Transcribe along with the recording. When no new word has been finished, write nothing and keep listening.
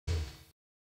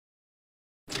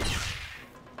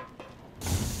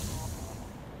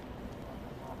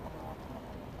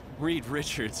Reed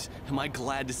Richards, am I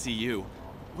glad to see you.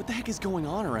 What the heck is going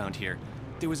on around here?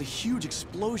 There was a huge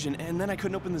explosion, and then I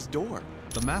couldn't open this door.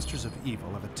 The Masters of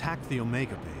Evil have attacked the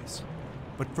Omega base.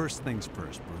 But first things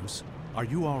first, Bruce. Are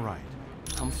you all right?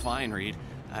 I'm fine, Reed.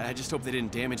 I just hope they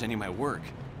didn't damage any of my work.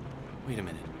 Wait a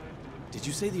minute. Did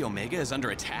you say the Omega is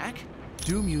under attack?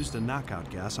 Doom used a knockout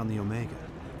gas on the Omega.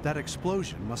 That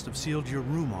explosion must have sealed your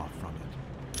room off from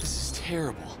it. This is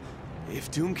terrible. If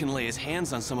Doom can lay his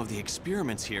hands on some of the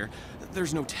experiments here,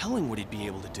 there's no telling what he'd be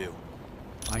able to do.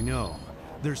 I know.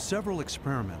 There's several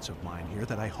experiments of mine here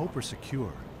that I hope are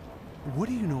secure. What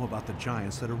do you know about the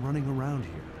giants that are running around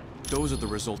here? Those are the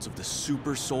results of the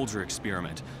Super Soldier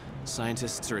experiment.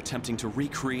 Scientists are attempting to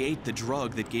recreate the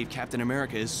drug that gave Captain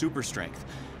America his super strength.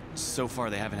 So far,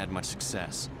 they haven't had much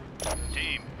success.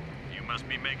 Team, you must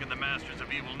be making the Masters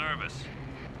of Evil nervous.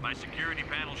 My security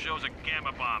panel shows a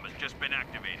gamma bomb has just been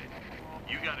activated.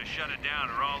 You gotta shut it down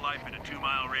or all life in a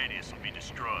 2-mile radius will be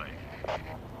destroyed.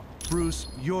 Bruce,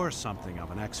 you're something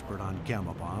of an expert on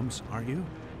gamma bombs, aren't you?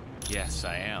 Yes,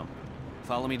 I am.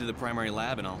 Follow me to the primary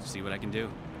lab and I'll see what I can do.